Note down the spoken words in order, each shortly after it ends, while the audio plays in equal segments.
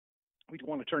We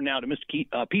want to turn now to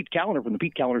Mr. Pete Callender from the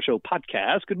Pete Callender Show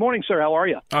podcast. Good morning, sir. How are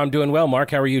you? I'm doing well,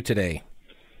 Mark. How are you today?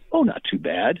 Oh, not too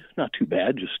bad. Not too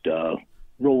bad. Just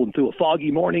rolling through a foggy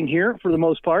morning here for the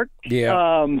most part.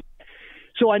 Yeah.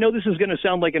 So I know this is going to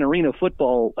sound like an arena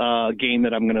football game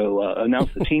that I'm going to announce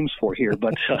the teams for here,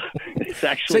 but it's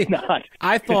actually not.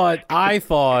 I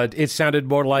thought it sounded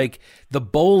more like the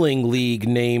bowling league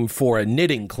name for a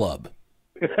knitting club.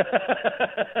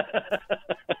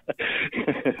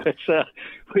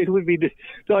 It would be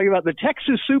talking about the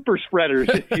Texas Superspreaders,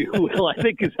 if you will. I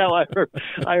think is how I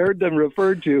heard them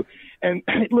referred to. And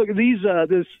look,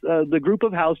 the group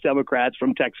of House Democrats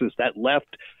from Texas that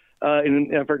left in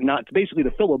an effort not to basically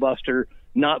to filibuster,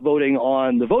 not voting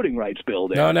on the voting rights bill.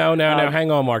 There. No.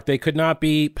 Hang on, Mark. They could not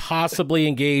be possibly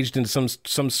engaged in some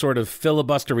sort of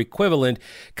filibuster equivalent,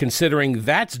 considering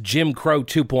that's Jim Crow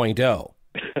 2.0.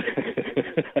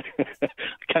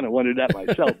 Kind of wondered that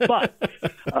myself, but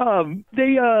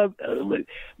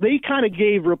they kind of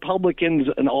gave Republicans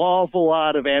an awful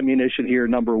lot of ammunition here.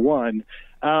 Number one,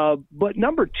 but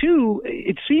number two,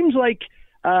 it seems like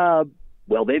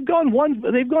they've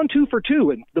gone 2 for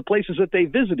 2 in the places that they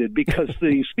visited because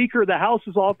the Speaker of the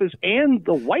House's office and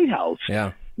the White House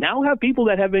now have people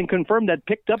that have been confirmed that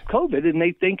picked up COVID, and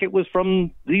they think it was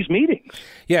from these meetings.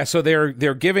 Yeah, so they're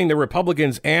giving the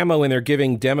Republicans ammo and they're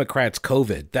giving Democrats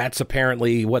COVID. That's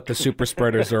apparently what the super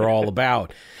spreaders are all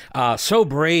about. So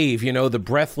brave, the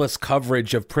breathless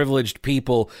coverage of privileged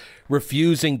people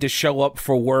refusing to show up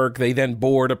for work. They then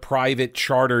board a private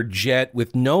charter jet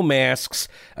with no masks,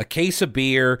 a case of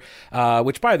beer,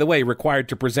 which, by the way, required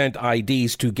to present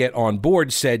IDs to get on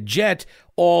board said jet,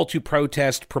 all to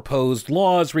protest proposed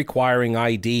laws requiring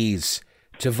IDs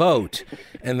to vote.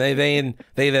 And they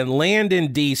then land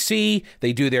in D.C.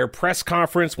 They do their press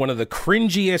conference, one of the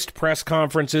cringiest press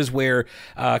conferences where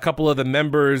a couple of the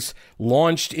members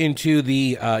launched into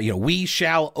the, we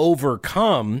shall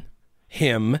overcome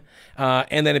him,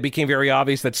 and then it became very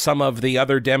obvious that some of the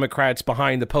other Democrats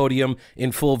behind the podium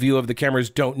in full view of the cameras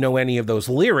don't know any of those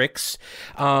lyrics.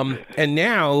 And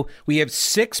now we have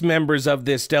 6 members of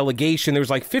this delegation. There was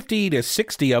like 50 to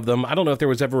 60 of them. I don't know if there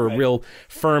was ever a real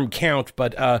firm count,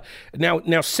 but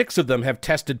now 6 of them have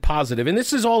tested positive. And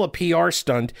this is all a PR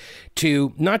stunt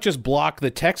to not just block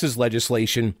the Texas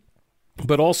legislation,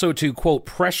 but also to, quote,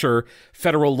 pressure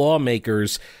federal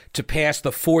lawmakers to pass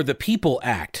the For the People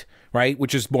Act, right,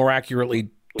 which is more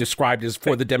accurately described as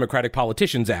For the Democratic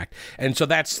Politicians Act. And so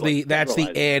that's the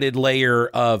added layer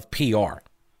of PR.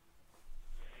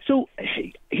 So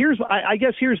the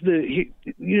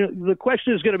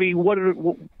question is going to be what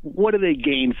do they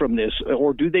gain from this,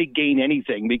 or do they gain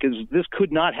anything? Because this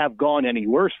could not have gone any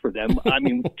worse for them. I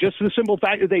mean, just the simple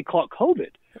fact that they caught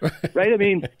COVID, right? I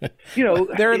mean,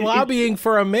 they're lobbying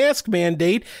for a mask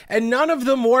mandate, and none of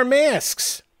them wore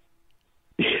masks.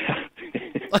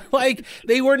 Like,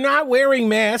 they were not wearing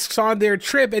masks on their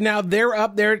trip, and now they're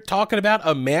up there talking about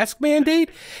a mask mandate?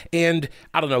 And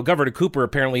I don't know, Governor Cooper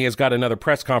apparently has got another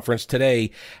press conference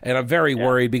today, and I'm very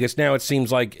worried because now it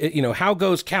seems like, how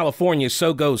goes California,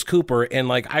 so goes Cooper.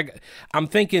 And I'm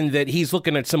thinking that he's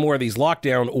looking at some more of these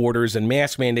lockdown orders and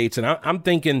mask mandates, and I'm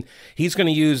thinking he's going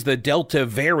to use the Delta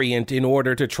variant in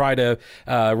order to try to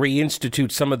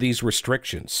reinstitute some of these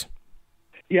restrictions.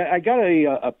 Yeah, I got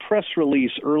a press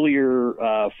release earlier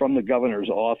from the governor's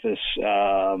office.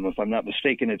 If I'm not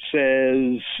mistaken, it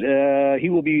says he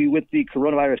will be with the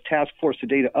coronavirus task force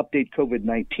today to update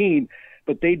COVID-19,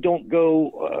 but they don't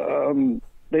go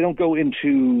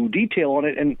into detail on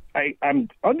it. And I'm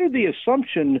under the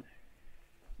assumption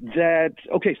that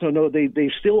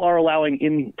they still are allowing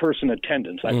in-person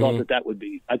attendance. I thought that would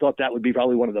be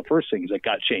probably one of the first things that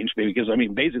got changed, because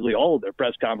basically all of their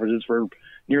press conferences for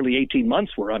nearly 18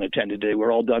 months were unattended. They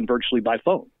were all done virtually by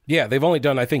phone. Yeah, they've only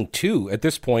done, I think, 2 at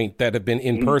this point that have been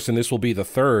in person. This will be the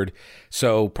 3rd.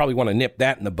 So probably want to nip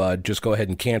that in the bud. Just go ahead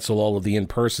and cancel all of the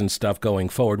in-person stuff going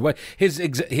forward. What his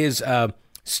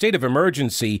state of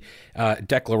emergency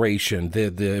declaration,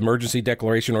 the emergency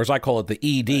declaration, or as I call it, the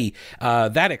ED,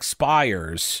 that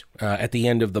expires at the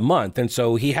end of the month. And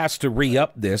so he has to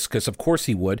re-up this because, of course,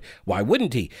 he would. Why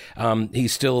wouldn't he? He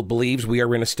still believes we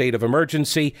are in a state of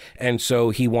emergency. And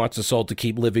so he wants us all to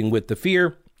keep living with the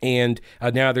fear And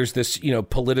now there's this,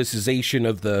 politicization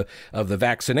of the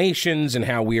vaccinations and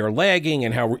how we are lagging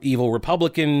and how evil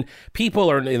Republican people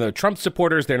are, Trump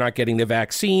supporters, they're not getting the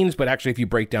vaccines. But actually, if you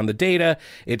break down the data,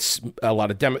 it's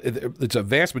it's a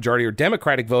vast majority are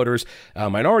Democratic voters,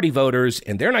 minority voters,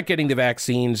 and they're not getting the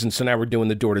vaccines. And so now we're doing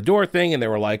the door-to-door thing. And they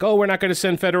were like, oh, we're not going to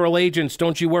send federal agents.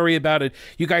 Don't you worry about it.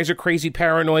 You guys are crazy,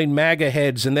 paranoid MAGA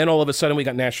heads. And then all of a sudden we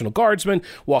got National Guardsmen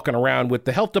walking around with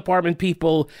the health department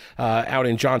people out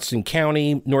in Johnson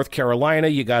County, North Carolina.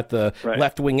 You got the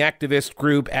left-wing activist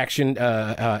group Action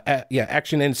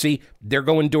NC. They're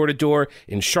going door to door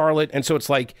in Charlotte, and so it's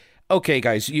like, okay,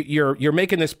 guys, you're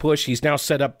making this push. He's now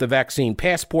set up the vaccine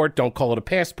passport. Don't call it a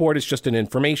passport; it's just an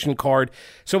information card.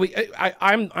 So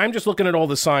I'm just looking at all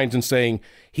the signs and saying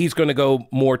he's going to go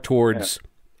more towards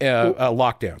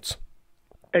lockdowns.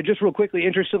 And just real quickly,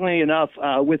 interestingly enough,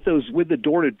 with the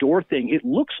door-to-door thing, it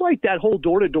looks like that whole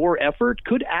door-to-door effort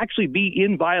could actually be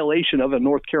in violation of a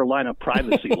North Carolina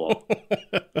privacy law.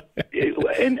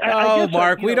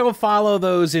 Mark, we don't follow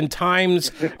those in times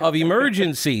of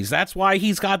emergencies. That's why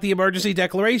he's got the emergency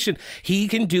declaration. He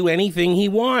can do anything he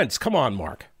wants. Come on,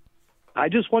 Mark. I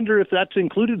just wonder if that's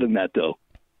included in that, though.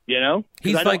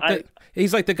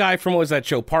 He's like the guy from, what was that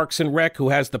show, Parks and Rec, who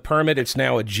has the permit. It's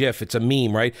now a GIF. It's a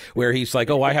meme, right? Where he's like,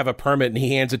 oh, I have a permit, and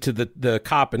he hands it to the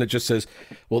cop, and it just says,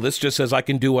 well, this just says I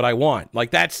can do what I want.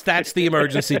 Like, that's the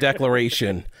emergency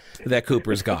declaration that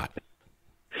Cooper's got.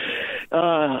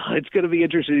 It's going to be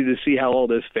interesting to see how all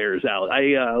this fares out.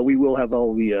 We will have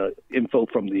all the info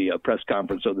from the press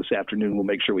conference, so this afternoon we'll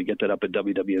make sure we get that up at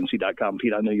WWNC.com.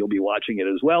 Pete, I know you'll be watching it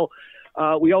as well.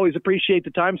 We always appreciate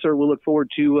the time, sir. We'll look forward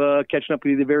to catching up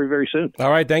with you very, very soon. All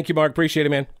right. Thank you, Mark. Appreciate it,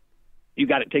 man. You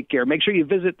got it. Take care. Make sure you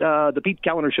visit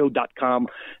thePeteCalendarShow.com.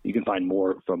 You can find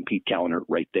more from Pete Callender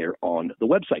right there on the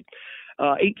website.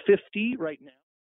 8:50 right now.